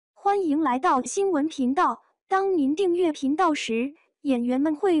欢迎来到新闻频道。当您订阅频道时，演员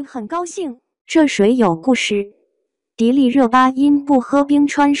们会很高兴。这水有故事。迪丽热巴因不喝冰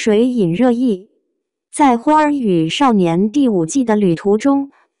川水引热议。在《花儿与少年》第5季的旅途中，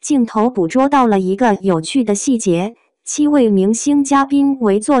镜头捕捉到了一个有趣的细节：7位明星嘉宾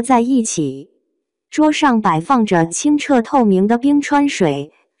围坐在一起，桌上摆放着清澈透明的冰川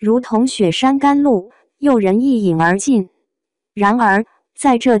水，如同雪山甘露，诱人一饮而尽。然而，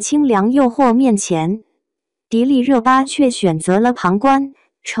在这清凉诱惑面前，迪丽热巴却选择了旁观，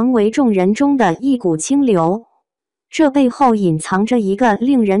成为众人中的一股清流。这背后隐藏着一个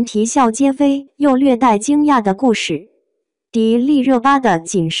令人啼笑皆非又略带惊讶的故事。迪丽热巴的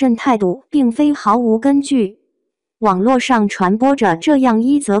谨慎态度并非毫无根据。网络上传播着这样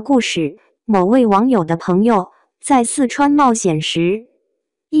一则故事：某位网友的朋友在四川冒险时，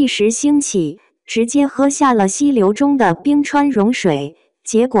一时兴起，直接喝下了溪流中的冰川融水，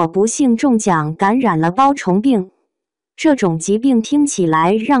结果不幸中奖，感染了包虫病。这种疾病听起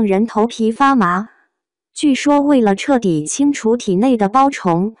来让人头皮发麻。据说为了彻底清除体内的包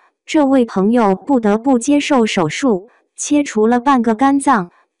虫，这位朋友不得不接受手术，切除了半个肝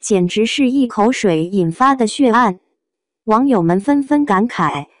脏，简直是一口水引发的血案。网友们纷纷感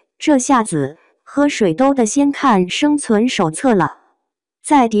慨，这下子喝水都得先看生存手册了。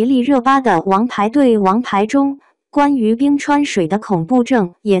在迪丽热巴的《王牌对王牌》中，关于冰川水的恐怖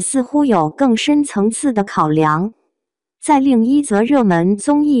症也似乎有更深层次的考量。在另一则热门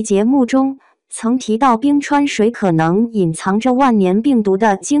综艺节目中，曾提到冰川水可能隐藏着万年病毒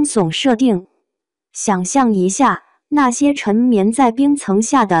的惊悚设定。想象一下，那些沉眠在冰层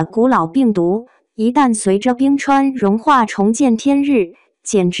下的古老病毒，一旦随着冰川融化重见天日，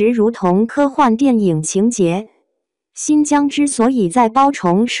简直如同科幻电影情节。新疆之所以在包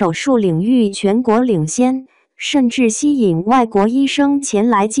虫手术领域全国领先，甚至吸引外国医生前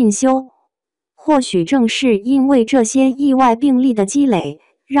来进修，或许正是因为这些意外病例的积累，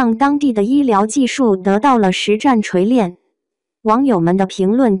让当地的医疗技术得到了实战锤炼。网友们的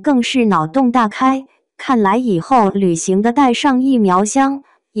评论更是脑洞大开，看来以后旅行的带上疫苗箱，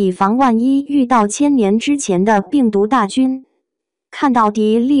以防万一遇到1000年之前的病毒大军。看到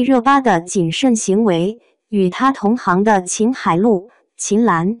迪丽热巴的谨慎行为，与她同行的秦海璐、秦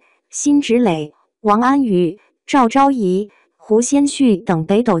岚、辛芷蕾、王安宇、赵昭仪、胡先煦等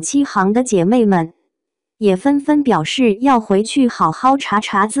北斗7行的姐妹们也纷纷表示要回去好好查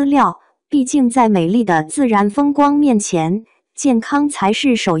查资料，毕竟在美丽的自然风光面前，健康才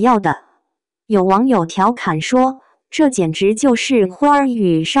是首要的。有网友调侃说，这简直就是《花儿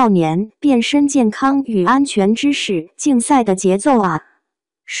与少年》变身健康与安全知识竞赛的节奏啊！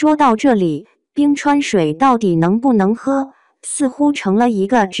说到这里，冰川水到底能不能喝，似乎成了一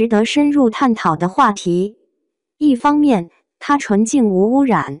个值得深入探讨的话题。一方面，它纯净无污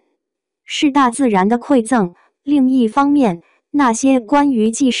染，是大自然的馈赠；另一方面，那些关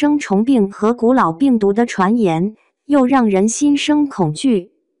于寄生虫病和古老病毒的传言，又让人心生恐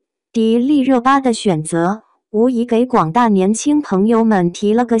惧。迪丽热巴的选择，无疑给广大年轻朋友们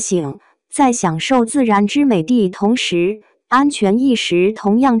提了个醒，在享受自然之美的同时，安全意识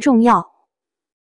同样重要。